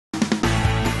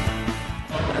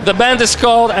The band is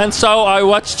called And So I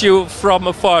Watched You From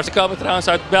Afar. Ze komen trouwens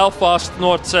uit Belfast,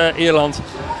 Noord-Ierland.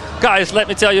 Guys, let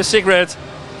me tell you a secret.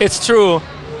 It's true.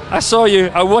 I saw you,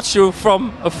 I watched you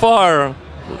from afar.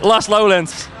 Last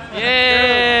Lowlands.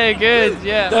 Yeah, good,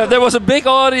 yeah. There was a big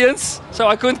audience, so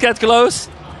I couldn't get close.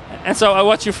 And so I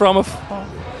watched you from afar.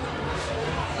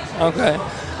 Okay.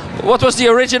 What was the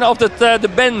origin of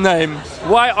the band name?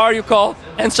 Why are you called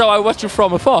And So I Watched You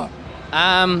From Afar?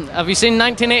 Have you seen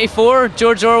 1984,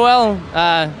 George Orwell?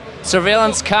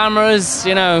 Surveillance cameras,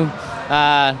 you know,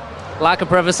 lack of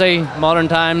privacy, modern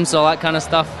times, all that kind of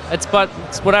stuff. It's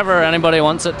whatever anybody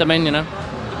wants it to mean, you know.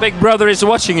 Big Brother is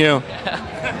watching you.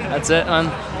 That's it, man.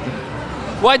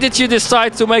 Why did you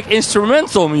decide to make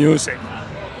instrumental music?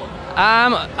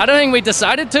 I don't think we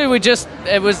decided to.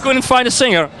 Couldn't find a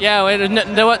singer. Yeah,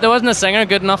 there wasn't a singer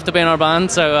good enough to be in our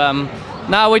band. So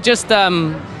no, we just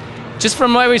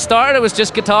from where we started, it was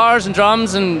just guitars and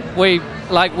drums, and we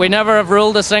never have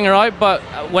ruled a singer out. But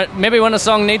maybe when a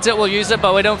song needs it, we'll use it.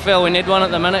 But we don't feel we need one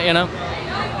at the minute, you know.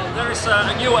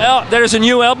 There is a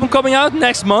new album coming out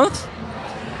next month.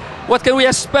 What can we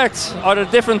expect? Are there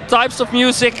different types of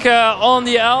music on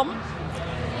the album?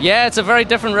 Yeah, it's a very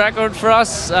different record for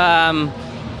us.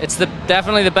 It's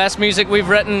definitely the best music we've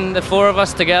written, the four of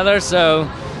us together. So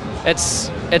it's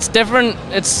different.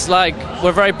 It's like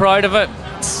we're very proud of it.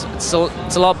 It's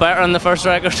a lot better than the first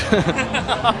record.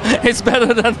 It's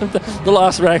better than the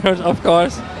last record, of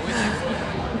course.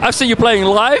 I've seen you playing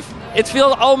live. It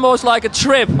feels almost like a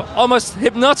trip, almost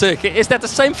hypnotic. Is that the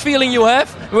same feeling you have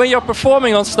when you're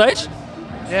performing on stage?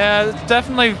 Yeah,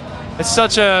 definitely. It's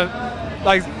such a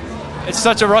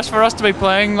rush for us to be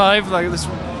playing live. Like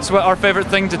it's our favorite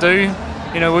thing to do.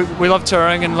 You know, we love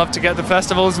touring and love to get to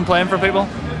festivals and playing for people.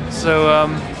 So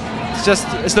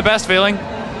it's the best feeling.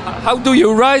 How do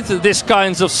you write these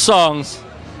kinds of songs?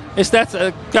 Is that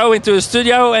going to a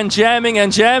studio and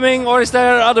jamming, or is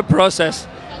there other process?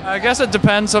 I guess it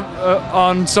depends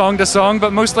on song to song,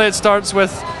 but mostly it starts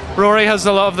with Rory has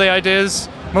a lot of the ideas,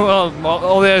 all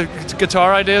the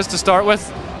guitar ideas to start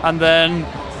with, and then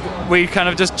we kind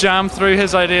of just jam through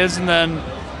his ideas, and then,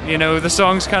 you know, the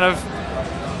songs kind of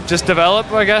just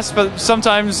develop, I guess. But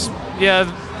sometimes, yeah,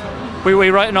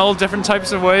 we write in all different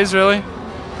types of ways, really.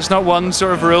 There's not one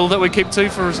sort of rule that we keep to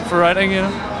for writing, you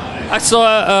know. I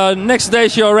saw next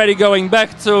days you're already going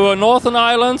back to Northern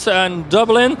Ireland and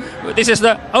Dublin. This is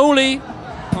the only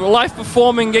live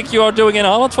performing gig you are doing in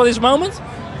Holland for this moment?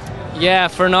 Yeah,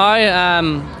 for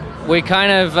now, we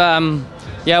kind of...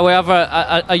 we have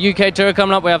a UK tour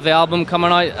coming up. We have the album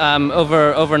coming out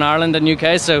over in Ireland and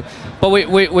UK. So, but we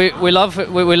love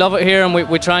it here, and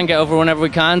we try and get over whenever we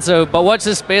can. So, but watch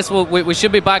this space. We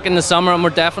should be back in the summer, and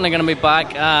we're definitely going to be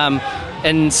back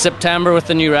in September with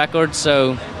the new record.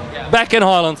 So, back in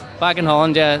Holland. Back in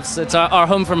Holland, yeah. It's our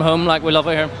home from home. Like, we love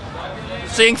it here.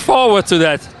 Looking forward to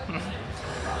that,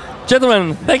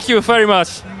 gentlemen. Thank you very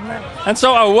much. And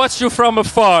so I watch you from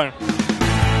afar.